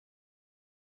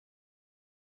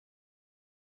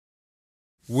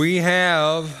We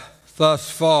have thus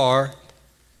far,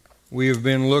 we have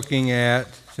been looking at,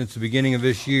 since the beginning of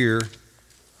this year,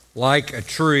 like a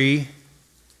tree.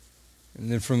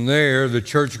 And then from there, the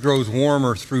church grows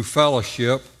warmer through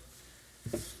fellowship.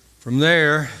 From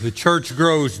there, the church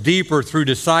grows deeper through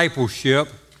discipleship.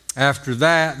 After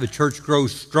that, the church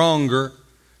grows stronger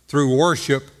through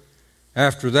worship.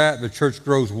 After that, the church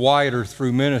grows wider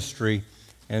through ministry.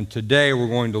 And today we're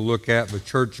going to look at the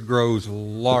church grows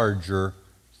larger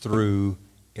through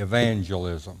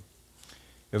evangelism.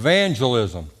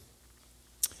 Evangelism.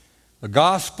 The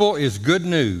gospel is good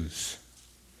news.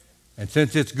 And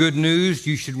since it's good news,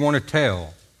 you should want to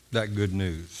tell that good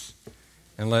news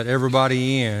and let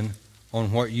everybody in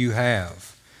on what you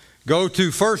have. Go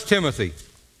to 1 Timothy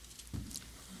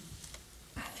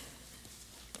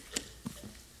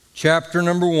chapter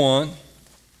number 1.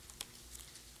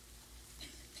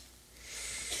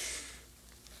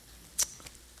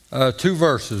 Two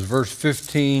verses, verse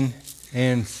 15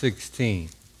 and 16.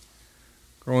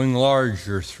 Growing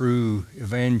larger through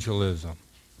evangelism.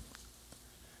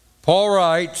 Paul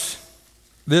writes,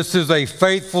 "This is a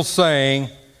faithful saying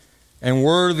and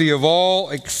worthy of all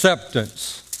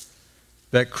acceptance,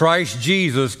 that Christ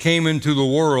Jesus came into the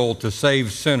world to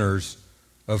save sinners,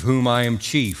 of whom I am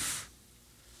chief.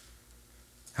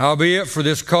 Howbeit, for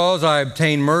this cause I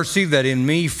obtain mercy, that in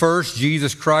me first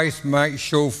Jesus Christ might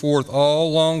show forth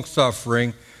all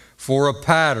longsuffering for a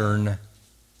pattern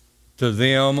to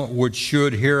them which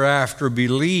should hereafter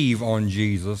believe on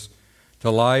Jesus to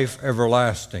life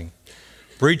everlasting."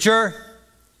 Preacher,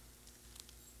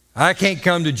 I can't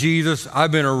come to Jesus.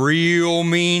 I've been a real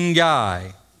mean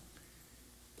guy.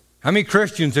 How many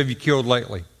Christians have you killed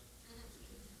lately?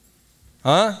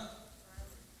 Huh?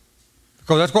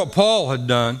 Because that's what Paul had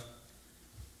done.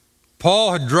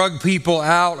 Paul had drugged people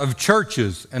out of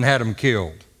churches and had them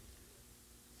killed.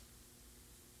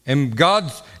 And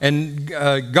God's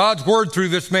word through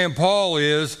this man Paul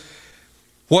is,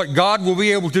 what God will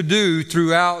be able to do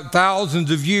throughout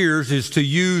thousands of years is to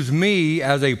use me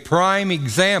as a prime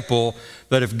example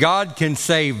that if God can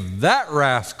save that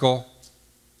rascal,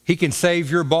 he can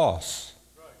save your boss.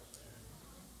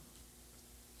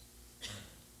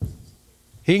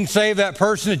 He can save that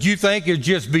person that you think is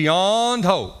just beyond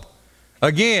hope.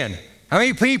 Again, how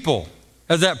many people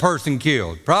has that person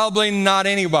killed? Probably not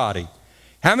anybody.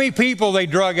 How many people they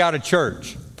drug out of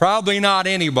church? Probably not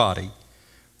anybody.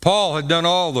 Paul had done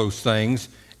all those things,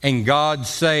 and God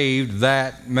saved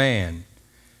that man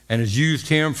and has used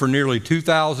him for nearly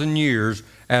 2,000 years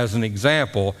as an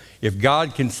example. If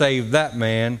God can save that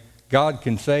man, God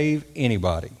can save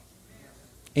anybody.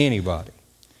 Anybody.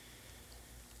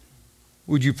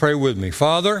 Would you pray with me?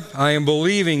 Father, I am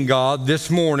believing, God, this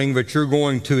morning that you're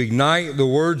going to ignite the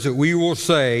words that we will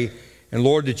say, and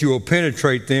Lord, that you will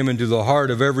penetrate them into the heart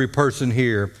of every person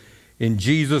here. In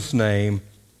Jesus' name,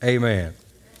 amen.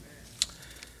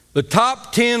 The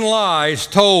top 10 lies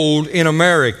told in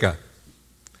America.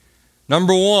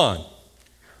 Number 1,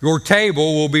 your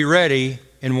table will be ready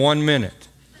in 1 minute.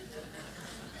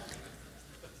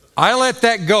 I let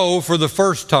that go for the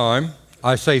first time.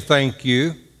 I say thank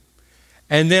you.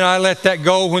 And then I let that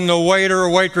go when the waiter or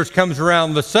waitress comes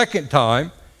around the second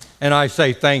time, and I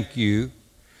say thank you.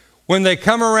 When they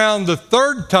come around the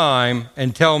third time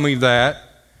and tell me that,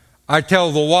 I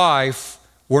tell the wife,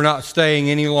 we're not staying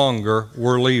any longer,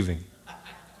 we're leaving.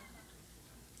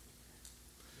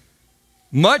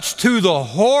 Much to the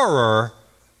horror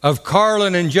of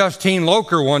Carlin and Justine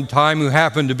Loker one time, who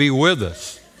happened to be with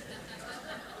us.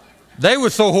 They were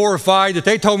so horrified that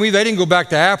they told me they didn't go back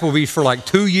to Applebee's for like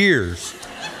 2 years.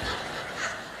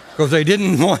 Because they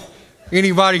didn't want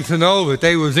anybody to know that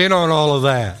they was in on all of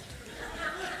that.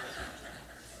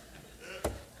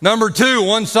 Number 2,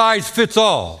 one size fits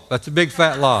all. That's a big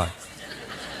fat lie.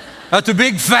 That's a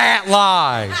big fat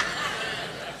lie.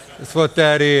 That's what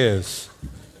that is.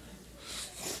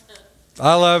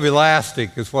 I love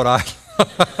elastic is what I...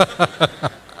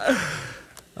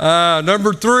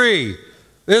 Number 3,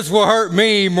 this will hurt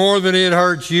me more than it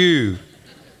hurts you.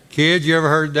 Kids, you ever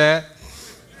heard that?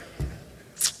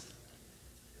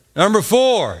 Number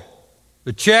 4,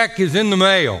 the check is in the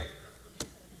mail.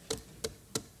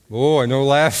 Boy, no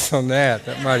laughs on that.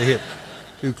 That might have hit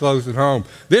too close at home.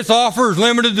 This offer is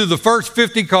limited to the first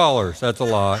 50 callers. That's a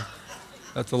lie.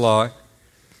 That's a lie.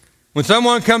 When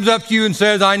someone comes up to you and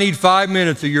says, I need 5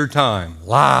 minutes of your time.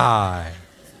 Lie.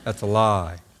 That's a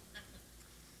lie.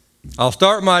 I'll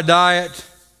start my diet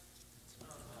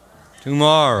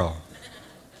tomorrow.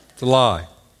 It's a lie.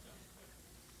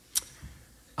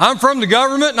 I'm from the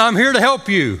government and I'm here to help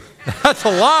you. That's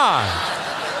a lie.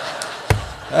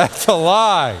 That's a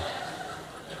lie.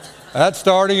 That's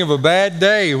starting of a bad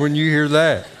day when you hear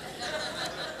that.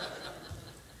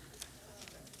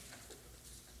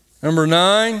 Number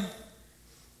 9,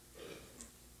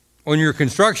 when your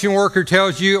construction worker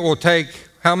tells you it will take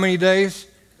how many days?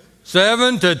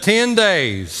 7 to 10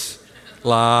 days.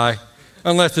 Lie,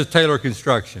 unless it's Taylor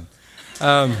Construction.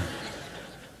 And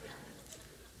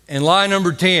lie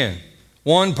number 10,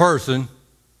 one person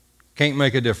can't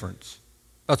make a difference.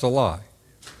 That's a lie.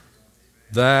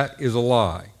 That is a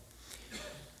lie.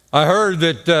 I heard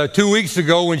that 2 weeks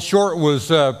ago when Short was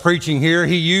preaching here,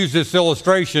 he used this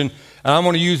illustration, and I'm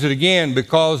going to use it again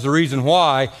because the reason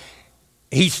why,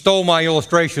 he stole my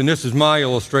illustration. This is my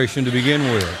illustration to begin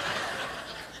with.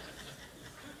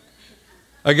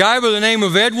 A guy by the name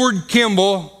of Edward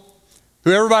Kimball,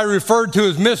 who everybody referred to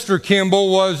as Mr.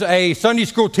 Kimball, was a Sunday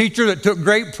school teacher that took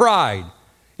great pride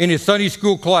in his Sunday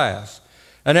school class.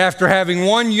 And after having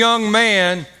one young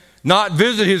man not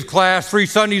visit his class 3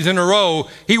 Sundays in a row,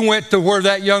 he went to where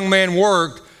that young man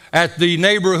worked at the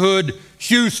neighborhood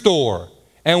shoe store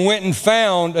and went and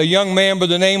found a young man by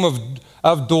the name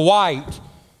of Dwight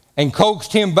and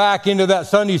coaxed him back into that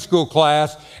Sunday school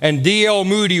class, and D.L.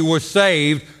 Moody was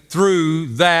saved through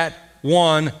that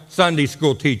one Sunday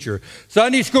school teacher.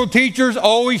 Sunday school teachers,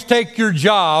 always take your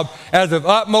job as of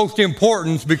utmost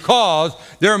importance because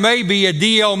there may be a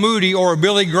D.L. Moody or a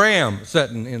Billy Graham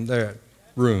sitting in that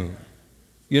room.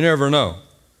 You never know.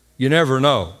 You never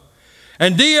know.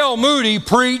 And D.L. Moody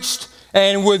preached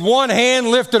and with one hand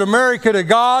lifted America to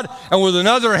God and with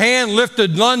another hand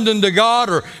lifted London to God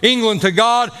or England to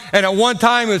God. And at one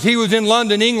time as he was in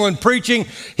London, England preaching,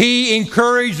 he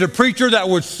encouraged a preacher that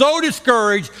was so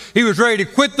discouraged he was ready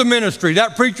to quit the ministry.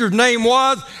 That preacher's name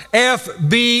was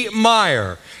F.B.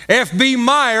 Meyer. F.B.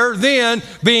 Meyer then,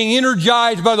 being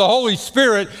energized by the Holy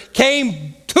Spirit,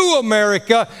 came to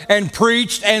America and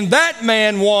preached, and that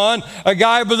man won a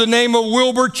guy by the name of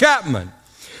Wilbur Chapman.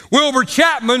 Wilbur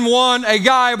Chapman won a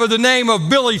guy by the name of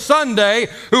Billy Sunday,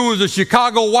 who was a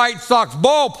Chicago White Sox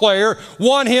ball player,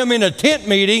 won him in a tent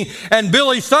meeting, and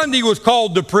Billy Sunday was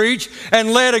called to preach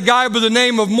and led a guy by the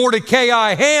name of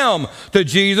Mordecai Ham to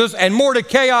Jesus, and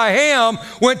Mordecai Ham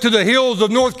went to the hills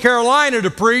of North Carolina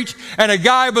to preach, and a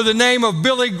guy by the name of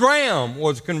Billy Graham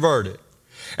was converted.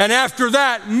 And after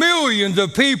that, millions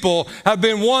of people have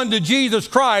been won to Jesus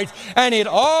Christ, and it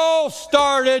all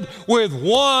started with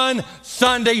one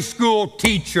Sunday school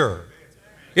teacher.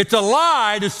 It's a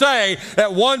lie to say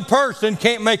that one person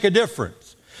can't make a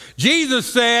difference.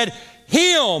 Jesus said,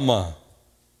 "Him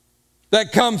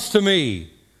that comes to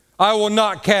me, I will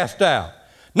not cast out."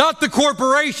 Not the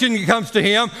corporation that comes to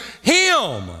him,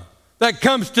 him that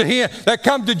comes to him, that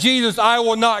come to Jesus, I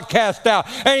will not cast out.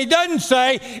 And he doesn't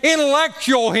say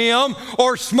intellectual him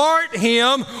or smart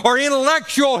him or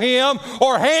intellectual him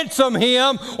or handsome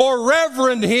him or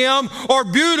reverend him or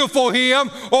beautiful him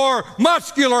or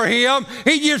muscular him.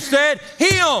 He just said,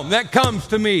 him that comes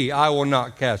to me, I will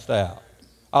not cast out.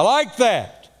 I like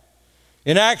that.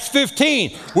 In Acts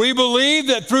 15, we believe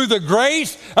that through the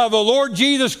grace of the Lord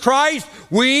Jesus Christ,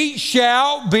 we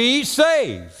shall be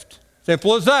saved.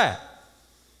 Simple as that.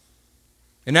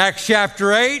 In Acts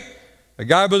chapter 8, a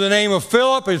guy by the name of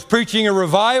Philip is preaching a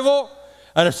revival,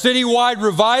 and a citywide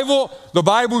revival. The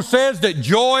Bible says that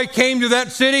joy came to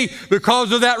that city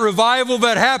because of that revival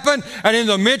that happened, and in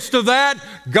the midst of that,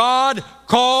 God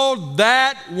called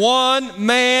that one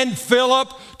man,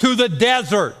 Philip, to the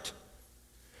desert.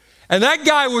 And that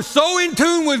guy was so in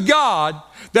tune with God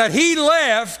that he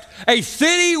left a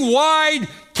citywide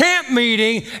camp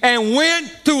meeting and went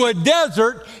to a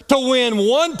desert to win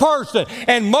one person.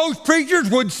 And most preachers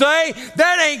would say,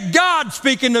 that ain't God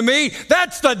speaking to me,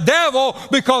 that's the devil,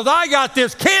 because I got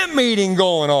this camp meeting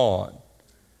going on.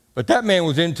 But that man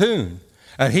was in tune.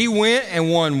 And he went and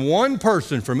won one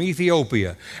person from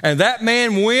Ethiopia. And that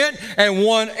man went and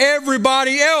won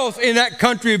everybody else in that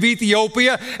country of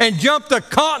Ethiopia and jumped a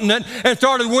continent and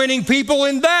started winning people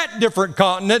in that different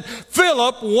continent.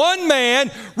 Philip, one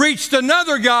man, reached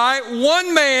another guy,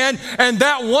 one man, and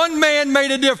that one man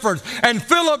made a difference. And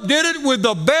Philip did it with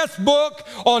the best book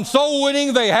on soul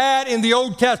winning they had in the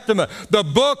Old Testament, the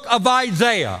book of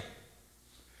Isaiah.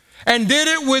 And did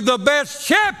it with the best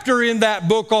chapter in that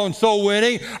book on soul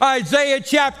winning, Isaiah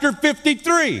chapter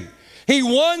 53. He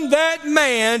won that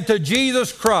man to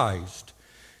Jesus Christ.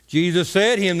 Jesus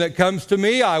said, him that comes to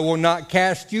me, I will not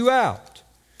cast you out.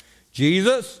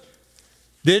 Jesus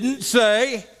didn't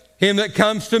say, him that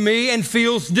comes to me and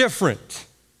feels different.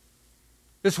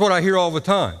 This is what I hear all the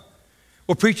time.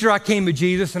 Well, preacher, I came to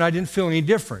Jesus and I didn't feel any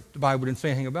different. The Bible didn't say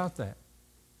anything about that.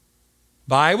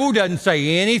 Bible doesn't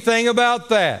say anything about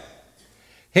that.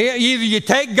 Either you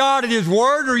take God at His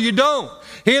word or you don't.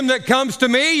 Him that comes to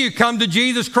me, you come to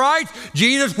Jesus Christ.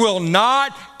 Jesus will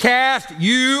not cast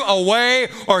you away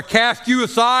or cast you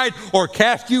aside or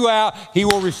cast you out. He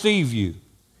will receive you.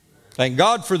 Thank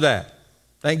God for that.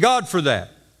 Thank God for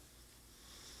that.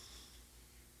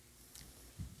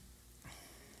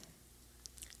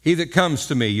 He that comes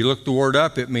to me, you look the word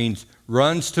up, it means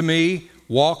runs to me,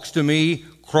 walks to me,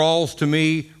 crawls to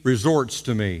me, resorts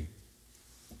to me.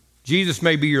 Jesus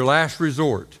may be your last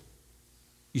resort.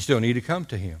 You still need to come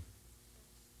to Him.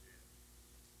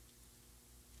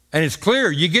 And it's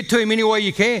clear, you get to Him any way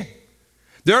you can.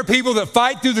 There are people that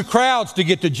fight through the crowds to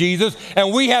get to Jesus,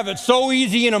 and we have it so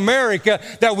easy in America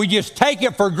that we just take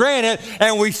it for granted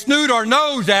and we snoot our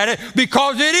nose at it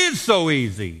because it is so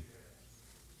easy.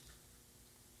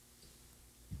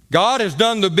 God has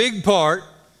done the big part.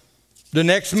 The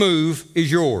next move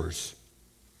is yours.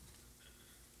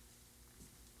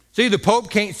 See, the Pope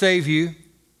can't save you.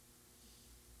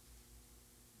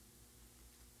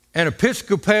 An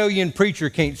Episcopalian preacher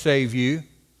can't save you.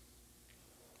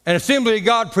 An Assembly of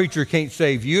God preacher can't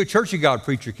save you. A Church of God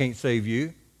preacher can't save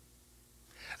you.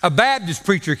 A Baptist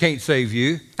preacher can't save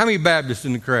you. How many Baptists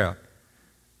in the crowd?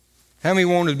 How many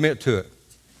won't admit to it?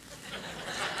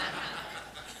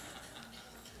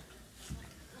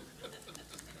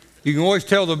 You can always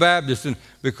tell the Baptists,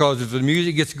 because if the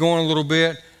music gets going a little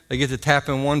bit, they get to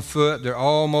tapping one foot. They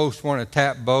almost want to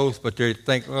tap both, but they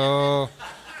think, oh,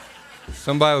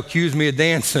 somebody will accuse me of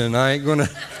dancing. I ain't gonna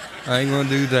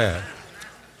do that.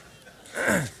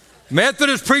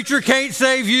 Methodist preacher can't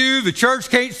save you. The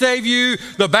church can't save you.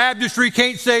 The baptistry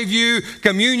can't save you.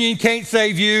 Communion can't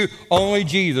save you. Only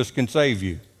Jesus can save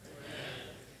you.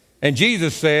 And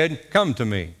Jesus said, come to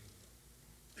me.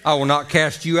 I will not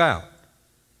cast you out.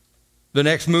 The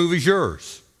next move is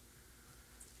yours.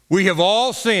 We have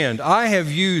all sinned. I have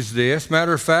used this.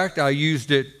 Matter of fact, I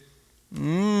used it,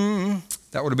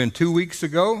 that would have been 2 weeks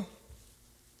ago.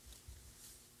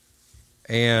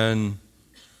 And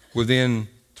within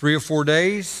 3 or 4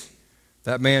 days,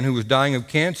 that man who was dying of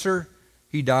cancer,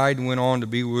 he died and went on to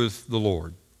be with the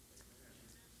Lord.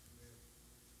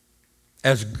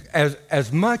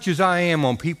 As much as I am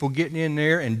on people getting in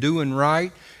there and doing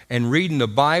right and reading the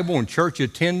Bible and church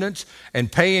attendance and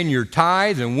paying your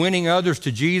tithes and winning others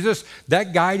to Jesus,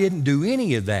 that guy didn't do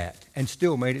any of that and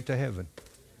still made it to heaven.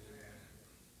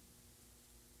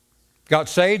 Got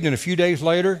saved, and a few days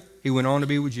later, he went on to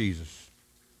be with Jesus.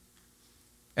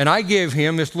 And I give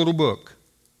him this little book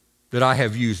that I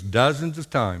have used dozens of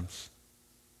times.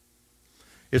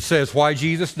 It says, Why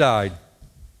Jesus Died.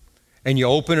 And you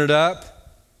open it up,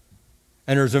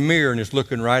 and there's a mirror, and it's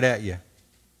looking right at you.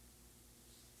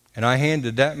 And I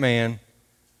handed that man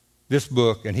this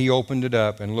book, and he opened it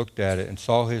up and looked at it and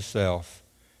saw himself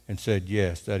and said,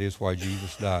 yes, that is why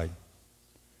Jesus died.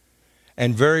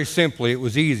 And very simply, it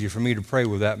was easy for me to pray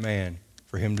with that man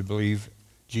for him to believe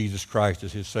Jesus Christ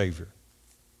as his Savior.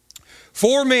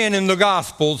 4 men in the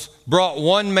Gospels brought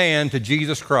one man to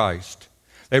Jesus Christ.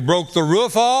 They broke the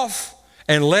roof off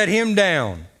and let him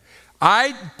down.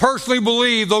 I personally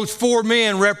believe those 4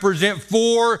 men represent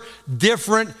 4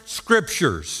 different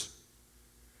scriptures.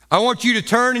 I want you to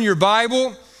turn in your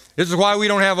Bible. This is why we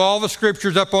don't have all the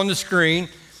scriptures up on the screen.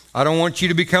 I don't want you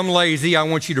to become lazy. I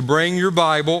want you to bring your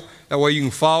Bible. That way you can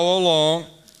follow along.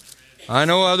 I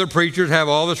know other preachers have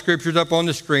all the scriptures up on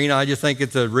the screen. I just think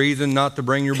it's a reason not to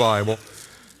bring your Bible.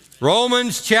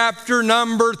 Romans chapter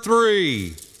number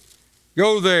 3.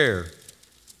 Go there.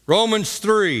 Romans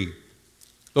 3.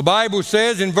 The Bible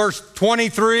says in verse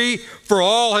 23, for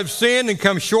all have sinned and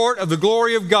come short of the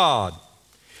glory of God.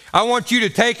 I want you to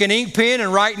take an ink pen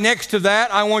and right next to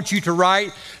that, I want you to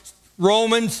write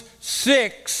Romans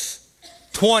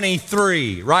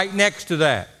 6:23, right next to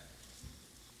that.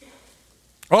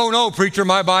 Oh no, preacher,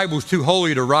 my Bible's too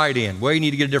holy to write in. Well, you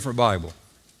need to get a different Bible.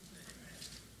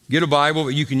 Get a Bible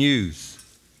that you can use.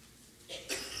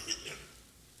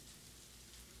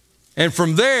 And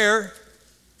from there,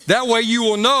 that way you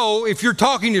will know, if you're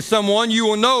talking to someone, you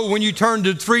will know when you turn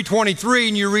to 3:23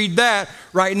 and you read that,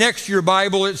 right next to your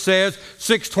Bible it says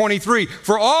 6:23.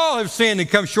 For all have sinned and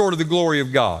come short of the glory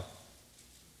of God.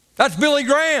 That's Billy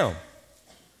Graham.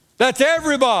 That's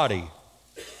everybody.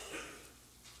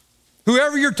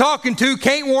 Whoever you're talking to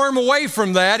can't worm away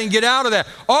from that and get out of that.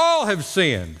 All have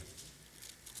sinned.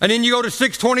 And then you go to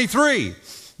 6:23.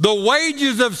 The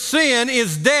wages of sin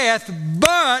is death,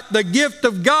 but the gift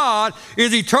of God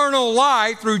is eternal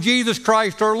life through Jesus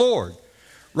Christ our Lord.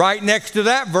 Right next to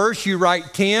that verse, you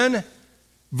write 10,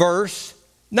 verse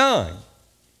 9.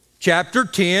 Chapter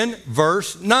 10,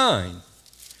 verse 9.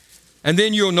 And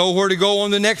then you'll know where to go on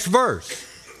the next verse.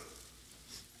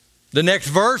 The next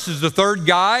verse is the third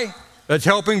guy that's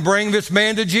helping bring this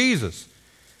man to Jesus.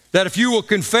 That if you will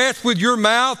confess with your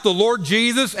mouth the Lord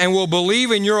Jesus and will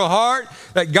believe in your heart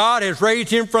that God has raised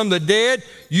him from the dead,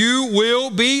 you will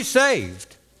be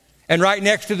saved. And right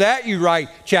next to that, you write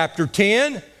chapter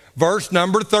 10, verse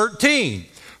number 13.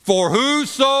 For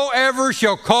whosoever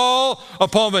shall call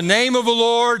upon the name of the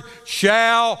Lord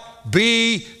shall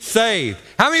be saved.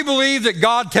 How many believe that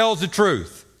God tells the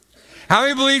truth? How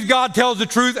many believe God tells the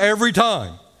truth every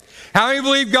time? How many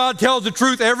believe God tells the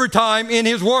truth every time in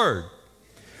his word?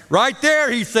 Right there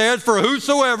he says, for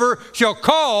whosoever shall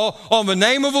call on the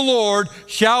name of the Lord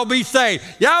shall be saved.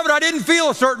 Yeah, but I didn't feel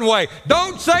a certain way.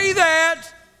 Don't say that.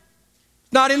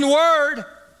 It's not in the word.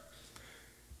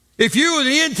 If you with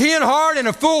an intent heart and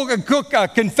a full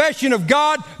confession of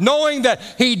God, knowing that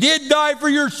he did die for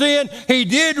your sin, he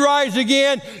did rise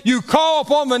again, you call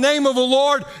upon the name of the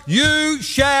Lord, you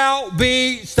shall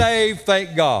be saved,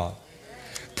 thank God.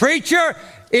 Preacher,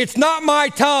 it's not my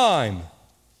time.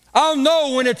 I'll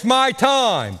know when it's my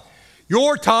time.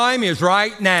 Your time is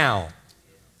right now.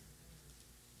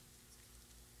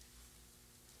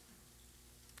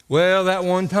 Well, that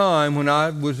one time when I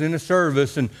was in a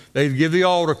service and they'd give the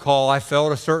altar call, I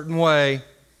felt a certain way.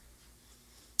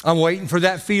 I'm waiting for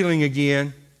that feeling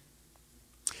again.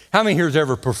 How many here has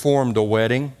ever performed a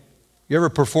wedding? You ever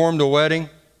performed a wedding?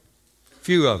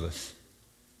 Few of us.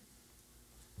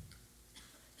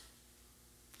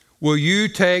 Do you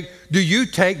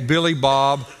take Billy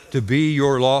Bob to be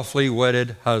your lawfully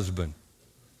wedded husband?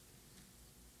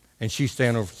 And she's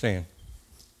standing over saying,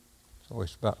 it's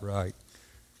always about right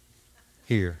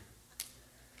here.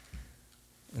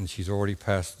 And she's already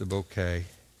passed the bouquet.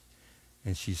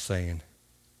 And she's saying,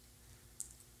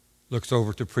 looks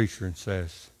over at the preacher and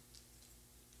says,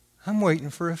 I'm waiting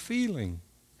for a feeling.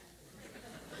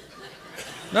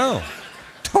 No,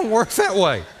 don't work that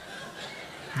way.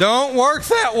 Don't work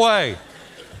that way.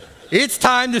 It's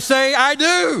time to say, I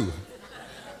do.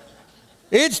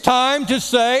 It's time to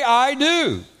say, I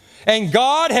do. And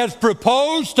God has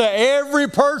proposed to every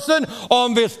person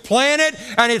on this planet,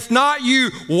 and it's not you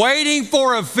waiting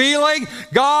for a feeling.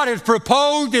 God has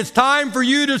proposed. It's time for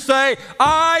you to say,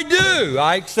 I do.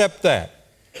 I accept that.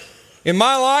 In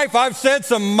my life, I've said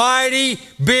some mighty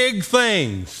big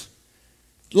things.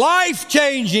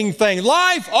 Life-changing things,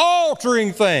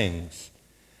 life-altering things.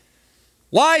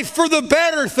 Life for the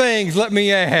better things, let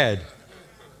me add.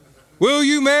 Will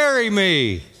you marry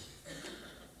me?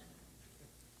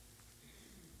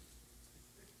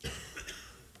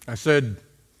 I said,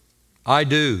 I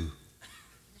do.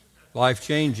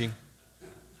 Life-changing.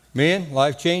 Men,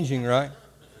 life-changing, right?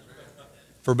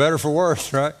 For better, for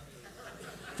worse, right?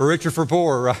 For richer, for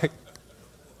poorer, right?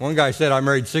 One guy said, I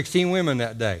married 16 women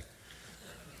that day.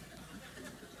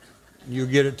 You'll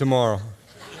get it tomorrow.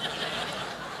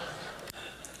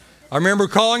 I remember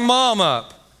calling Mom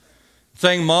up,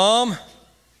 saying, Mom,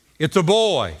 it's a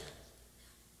boy.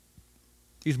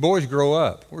 These boys grow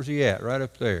up. Where's he at? Right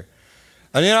up there.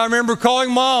 And then I remember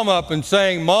calling Mom up and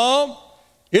saying, Mom,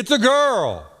 it's a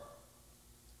girl.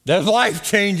 That's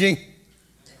life-changing.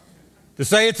 To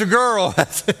say it's a girl,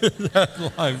 that's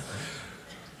life.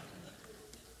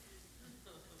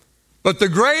 But the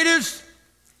greatest,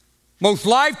 most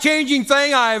life-changing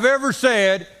thing I have ever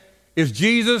said is,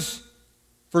 Jesus,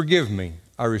 forgive me,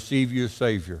 I receive you as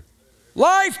Savior.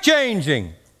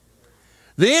 Life-changing.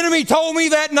 The enemy told me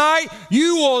that night,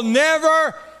 you will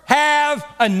never have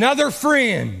another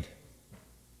friend.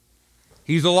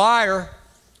 He's a liar.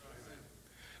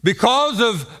 Because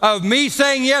of me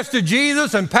saying yes to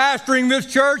Jesus and pastoring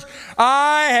this church,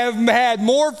 I have had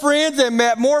more friends and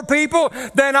met more people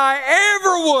than I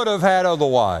ever would have had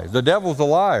otherwise. The devil's a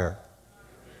liar.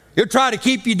 He'll try to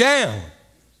keep you down.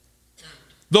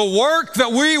 The work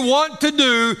that we want to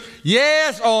do,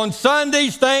 yes, on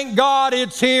Sundays, thank God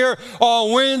it's here.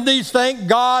 On Wednesdays, thank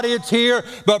God it's here.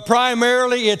 But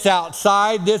primarily, it's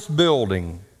outside this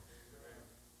building.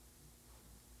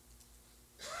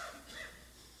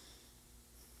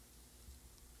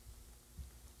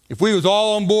 If we was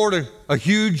all on board a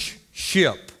huge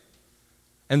ship,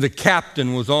 and the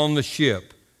captain was on the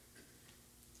ship,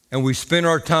 and we spent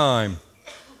our time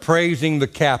praising the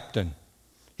captain,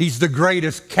 he's the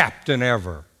greatest captain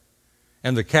ever.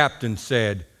 And the captain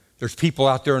said, there's people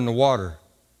out there in the water.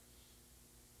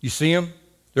 You see them?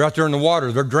 They're out there in the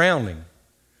water. They're drowning.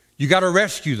 You got to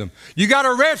rescue them. You got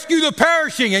to rescue the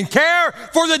perishing and care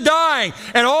for the dying.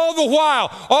 And all the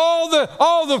while, all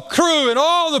the crew and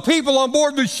all the people on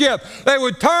board the ship, they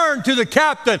would turn to the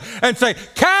captain and say,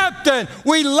 "Captain,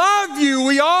 we love you,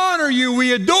 we honor you,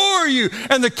 we adore you."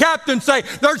 And the captain say,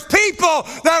 "There's people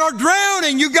that are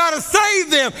drowning. You got to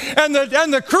save them." And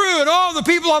the crew and all the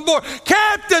people on board,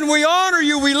 "Captain, we honor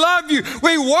you, we love you,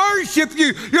 we worship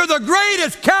you. You're the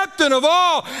greatest captain of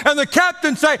all." And the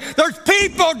captain say, "There's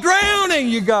people drowning.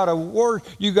 You got to work.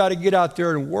 You got to get out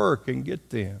there and work and get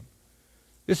them."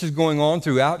 This is going on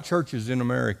throughout churches in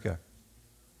America,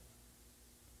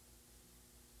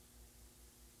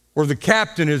 where the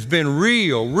captain has been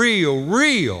real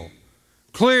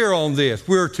clear on this.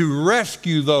 We're to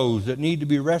rescue those that need to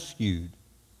be rescued.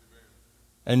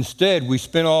 Instead, we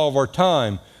spend all of our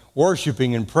time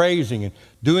worshiping and praising and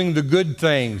doing the good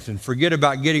things and forget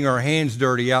about getting our hands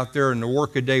dirty out there in the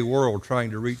workaday world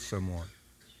trying to reach someone.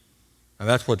 And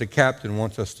that's what the captain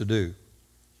wants us to do.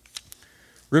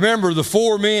 Remember, the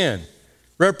four men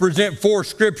represent four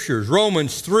scriptures.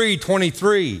 Romans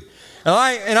 3:23.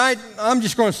 And I'm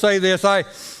just going to say this. I'm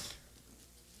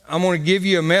going to give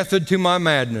you a method to my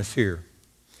madness here.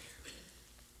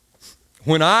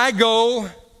 When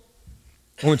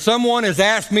someone has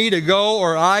asked me to go,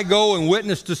 or I go and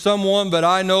witness to someone that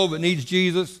I know that needs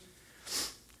Jesus,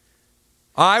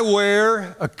 I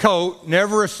wear a coat,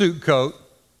 never a suit coat.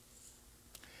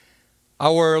 I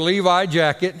wear a Levi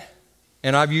jacket,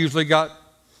 and I've usually got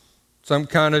some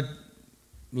kind of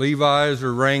Levi's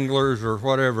or Wranglers or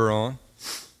whatever on.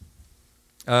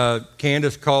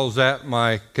 Candace calls that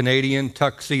my Canadian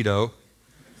tuxedo.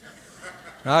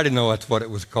 I didn't know that's what it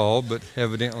was called, but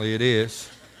evidently it is.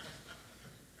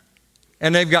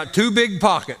 And they've got two big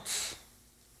pockets,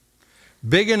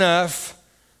 big enough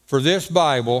for this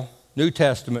Bible, New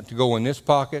Testament, to go in this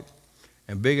pocket,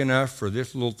 and big enough for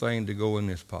this little thing to go in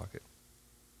this pocket.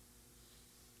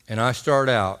 And I start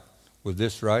out with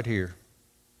this right here.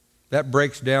 That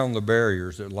breaks down the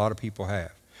barriers that a lot of people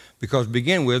have. Because to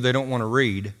begin with, they don't want to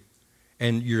read.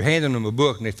 And you're handing them a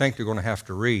book and they think they're going to have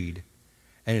to read.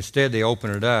 And instead they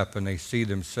open it up and they see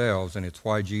themselves, and it's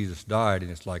why Jesus died.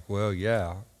 And it's like, well,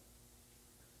 yeah.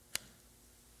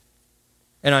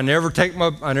 And I've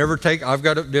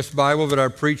got this Bible that I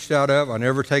preached out of. I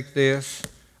never take this.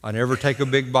 I never take a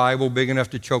big Bible big enough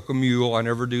to choke a mule. I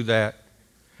never do that.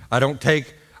 I don't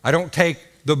take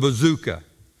the bazooka.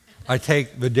 I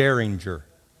take the Derringer.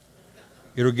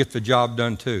 It'll get the job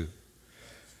done too.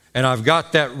 And I've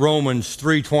got that Romans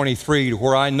 3:23 to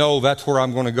where I know that's where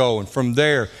I'm going to go. And from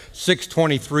there,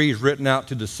 6:23 is written out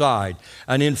to the side.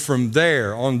 And then from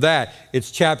there, on that,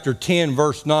 it's chapter 10,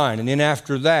 verse 9. And then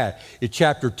after that, it's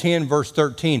chapter 10, verse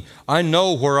 13. I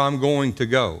know where I'm going to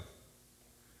go.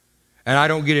 And I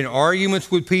don't get in arguments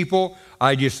with people.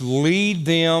 I just lead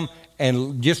them.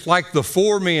 And just like the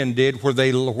four men did, where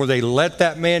they let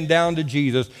that man down to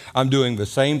Jesus, I'm doing the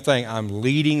same thing. I'm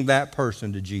leading that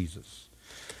person to Jesus.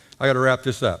 I got to wrap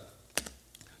this up.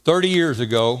 30 years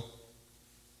ago,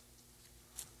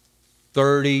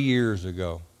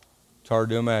 it's hard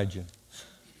to imagine,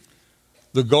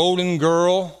 the golden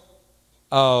girl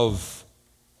of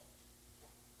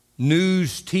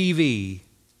news TV,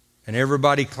 and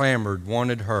everybody clamored,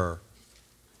 wanted her,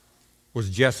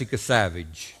 was Jessica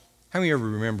Savage. How many ever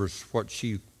remembers what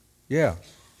she,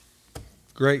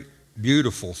 great,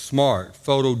 beautiful, smart,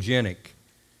 photogenic.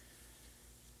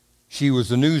 She was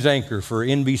the news anchor for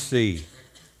NBC.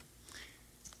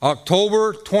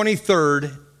 October 23rd,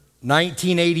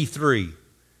 1983,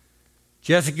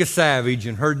 Jessica Savage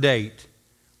and her date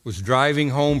was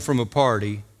driving home from a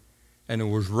party, and it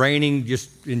was raining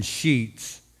just in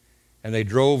sheets, and they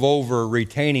drove over a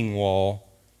retaining wall,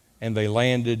 and they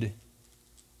landed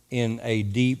in a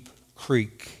deep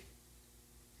creek,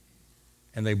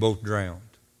 and they both drowned.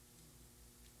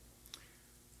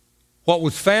 What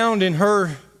was found in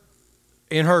her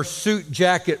suit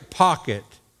jacket pocket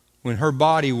when her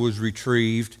body was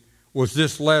retrieved was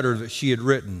this letter that she had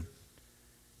written.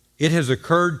 "It has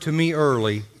occurred to me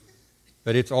early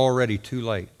that it's already too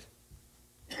late."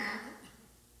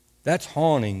 That's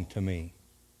haunting to me.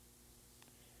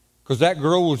 Because that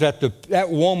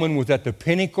woman was at the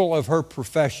pinnacle of her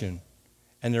profession,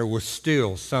 and there was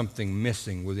still something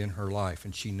missing within her life,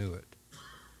 and she knew it.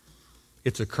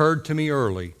 It's occurred to me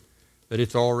early that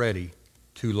it's already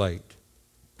too late.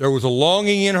 There was a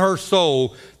longing in her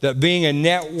soul that being a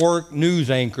network news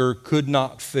anchor could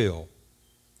not fill.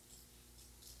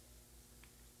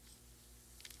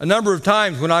 A number of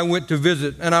times when I went to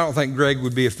visit, and I don't think Greg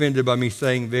would be offended by me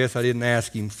saying this, I didn't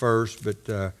ask him first,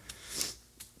 but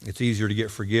it's easier to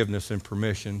get forgiveness than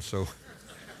permission, so.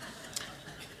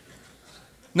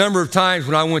 Number of times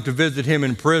when I went to visit him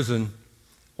in prison,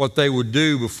 what they would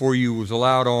do before you was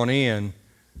allowed on in,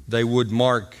 they would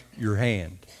mark your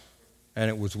hand. And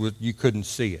it was you couldn't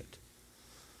see it.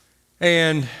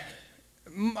 And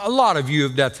a lot of you,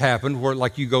 that's happened, where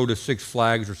like you go to Six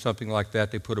Flags or something like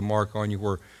that, they put a mark on you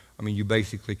where, you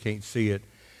basically can't see it.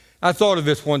 I thought of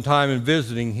this one time in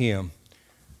visiting him,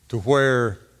 to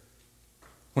where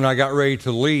when I got ready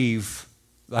to leave,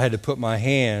 I had to put my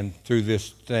hand through this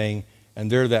thing,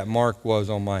 and there that mark was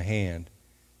on my hand.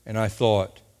 And I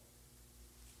thought,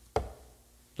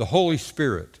 the Holy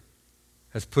Spirit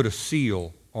has put a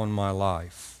seal on my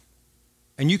life.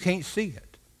 And you can't see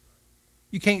it.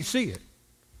 You can't see it.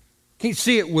 You can't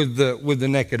see it with the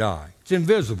naked eye. It's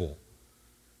invisible.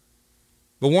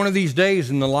 But one of these days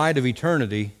in the light of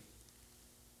eternity,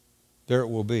 there it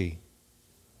will be.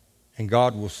 And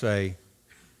God will say,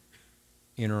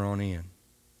 enter on in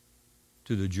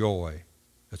to the joy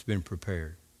that's been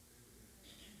prepared.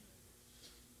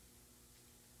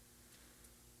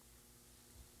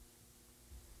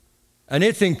 And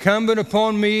it's incumbent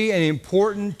upon me and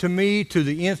important to me to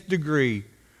the nth degree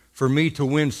for me to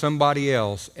win somebody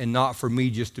else and not for me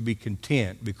just to be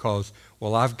content because,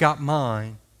 well, I've got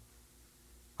mine.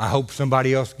 I hope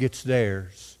somebody else gets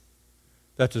theirs.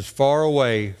 That's as far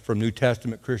away from New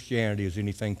Testament Christianity as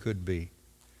anything could be.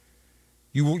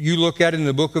 You look at it in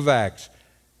the book of Acts,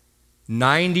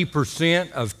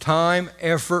 90% of time,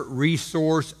 effort,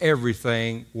 resource,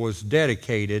 everything was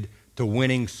dedicated to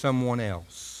winning someone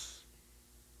else,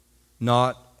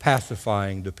 not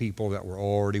pacifying the people that were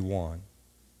already won.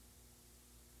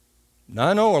 Now,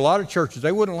 I know a lot of churches,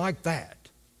 they wouldn't like that.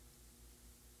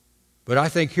 But I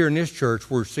think here in this church,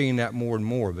 we're seeing that more and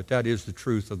more. But that is the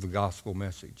truth of the gospel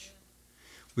message.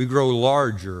 We grow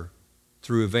larger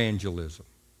through evangelism.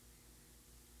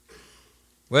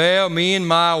 Well, me and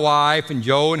my wife and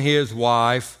Joe and his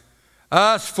wife,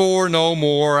 us four no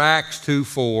more, Acts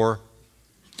 2:4.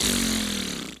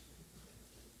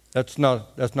 That's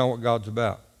not what God's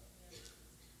about.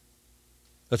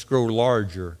 Let's grow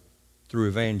larger through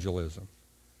evangelism.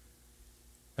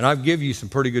 And I've given you some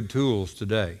pretty good tools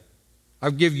today.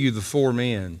 I've given you the 4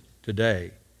 men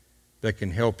today that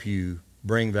can help you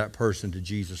bring that person to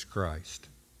Jesus Christ.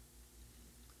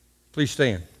 Please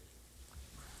stand.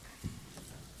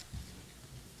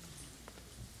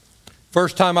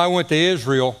 First time I went to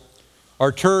Israel,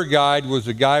 our tour guide was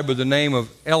a guy by the name of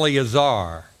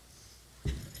Eleazar.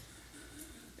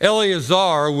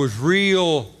 Eleazar was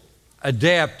real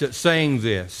adept at saying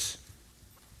this.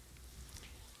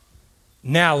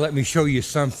 Now let me show you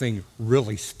something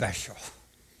really special.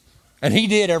 And he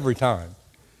did every time.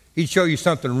 He'd show you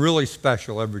something really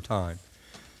special every time.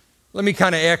 Let me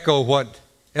kind of echo what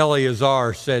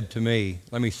Eleazar said to me.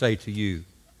 Let me say to you,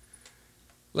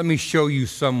 let me show you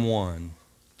someone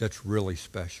that's really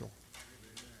special.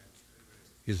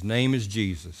 His name is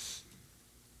Jesus.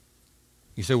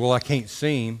 You say, well, I can't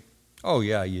see him. Oh,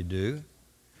 yeah, you do.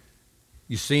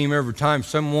 You see him every time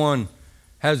someone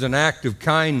has an act of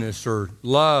kindness or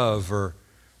love or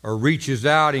reaches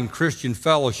out in Christian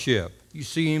fellowship. You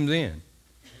see him then.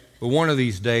 But one of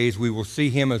these days we will see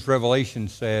him, as Revelation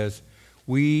says,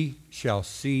 we shall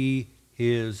see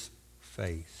his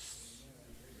face.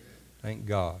 Thank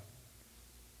God.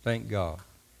 Thank God.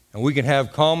 And we can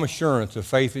have calm assurance of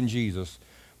faith in Jesus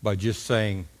by just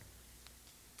saying,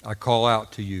 I call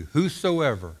out to you,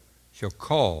 whosoever shall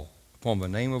call upon the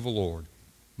name of the Lord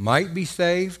might be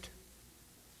saved.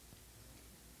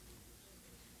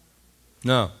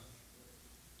 No,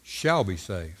 shall be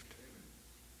saved.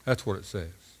 That's what it says.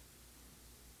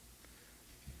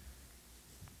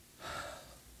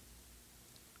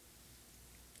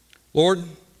 Lord,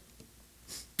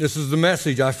 this is the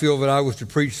message I feel that I was to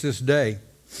preach this day.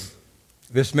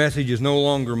 This message is no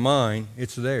longer mine,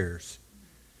 it's theirs.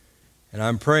 And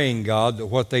I'm praying, God, that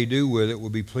what they do with it will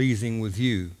be pleasing with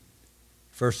you.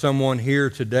 For someone here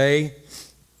today,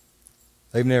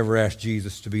 they've never asked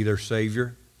Jesus to be their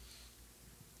Savior.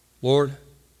 Lord,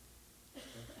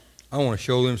 I want to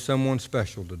show them someone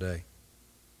special today.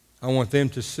 I want them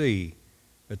to see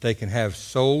that they can have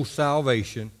soul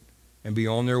salvation and be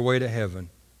on their way to heaven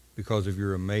because of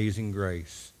your amazing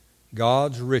grace.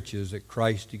 God's riches at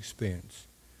Christ's expense.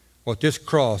 What this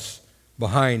cross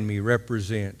behind me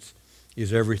represents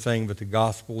is everything that the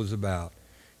gospel is about.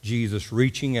 Jesus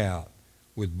reaching out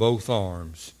with both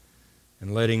arms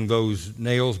and letting those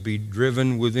nails be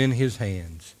driven within his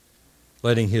hands,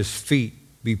 letting his feet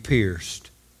be pierced,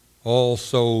 all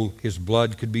so his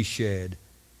blood could be shed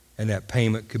and that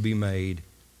payment could be made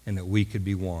and that we could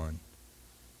be won.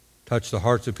 Touch the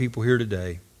hearts of people here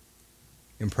today.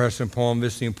 Impress upon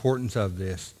this the importance of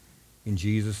this. In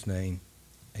Jesus' name,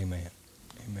 amen.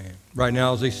 Amen. Right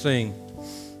now as they sing,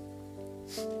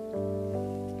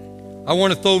 I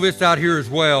want to throw this out here as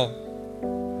well.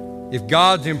 If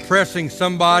God's impressing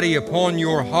somebody upon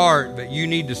your heart that you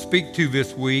need to speak to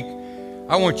this week,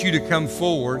 I want you to come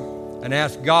forward and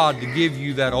ask God to give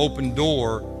you that open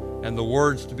door and the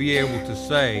words to be able to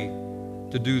say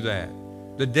to do that.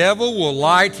 The devil will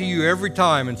lie to you every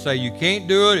time and say, you can't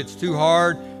do it, it's too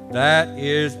hard. That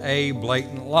is a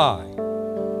blatant lie.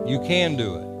 You can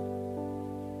do it.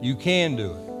 You can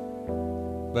do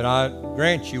it. But I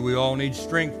grant you, we all need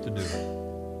strength to do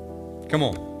it. Come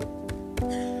on.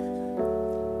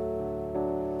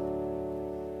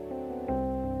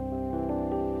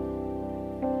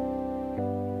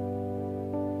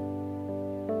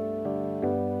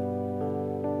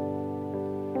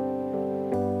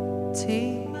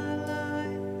 Take my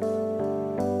life,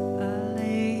 I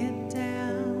lay it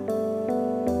down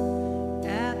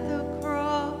at the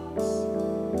cross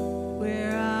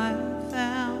where I am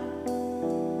found.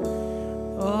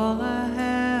 All I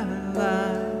have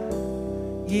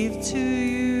I give to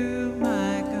you,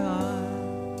 my God.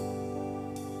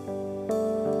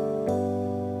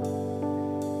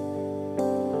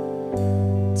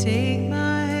 Take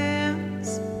my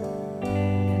hands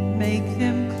and make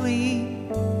them clean.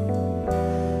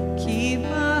 Keep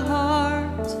my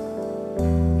heart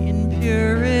in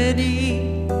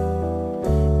purity,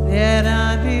 that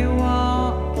I may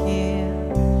walk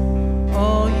in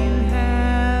all you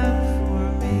have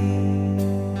for me.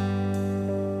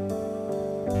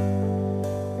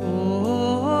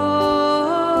 Oh,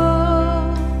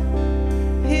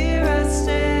 here I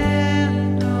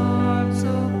stand, arms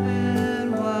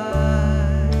open wide.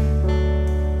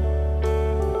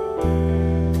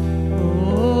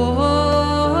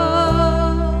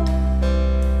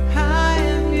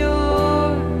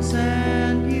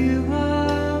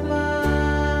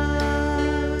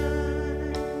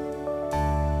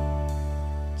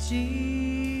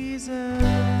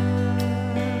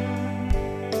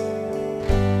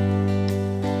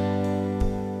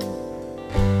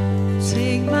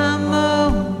 Take my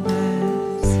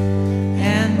moments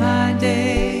and my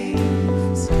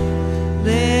days,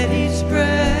 let each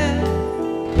breath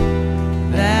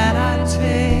that I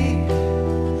take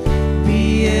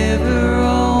be ever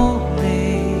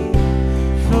only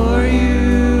for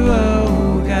you,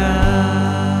 oh God.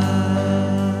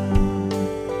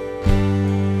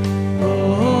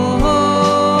 Oh,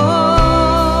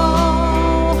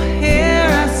 here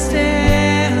I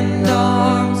stand,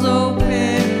 arms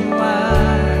open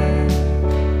wide.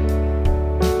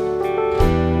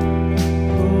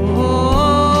 Oh,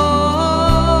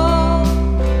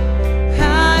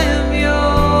 I am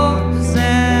yours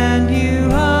and you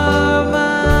are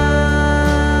mine.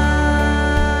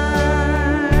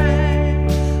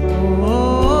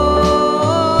 Oh,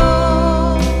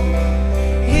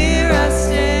 here I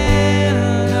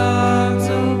stand, arms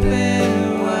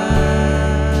open wide.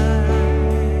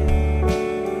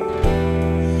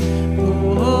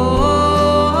 Oh,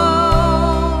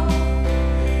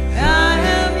 I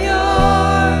am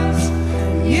yours,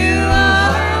 you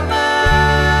are mine.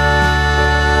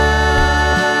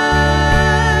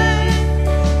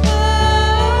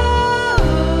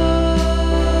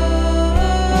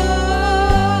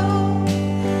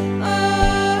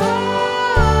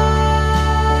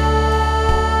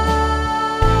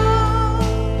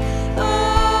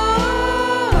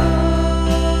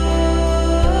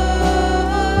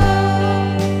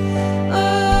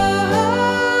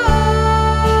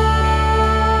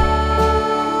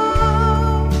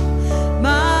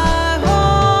 My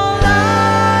whole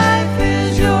life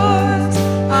is yours,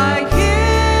 I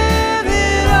give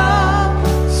it all,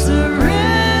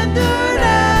 surrendered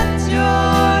at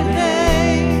your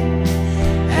name,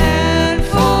 and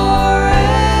forever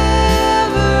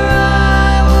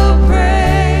I will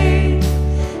pray.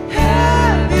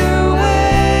 Have your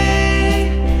way,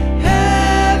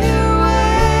 have your way.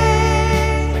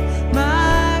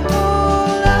 My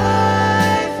whole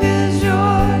life is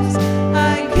yours,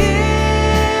 I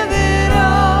give it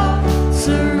all,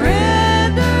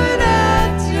 surrendered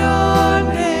at your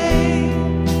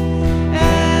name,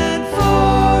 and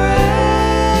forever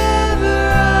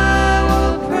I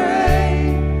will pray.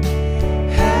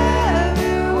 Have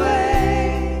your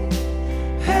way,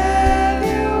 have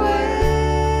your way.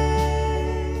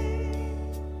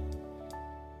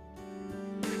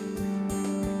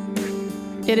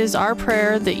 It is our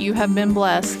prayer that you have been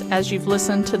blessed as you've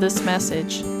listened to this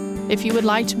message. If you would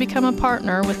like to become a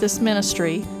partner with this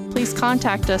ministry, please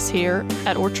contact us here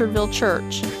at Orchardville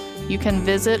Church. You can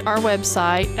visit our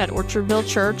website at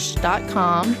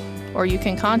orchardvillechurch.com or you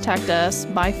can contact us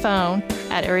by phone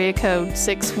at area code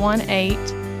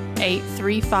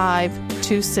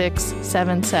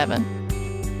 618-835-2677.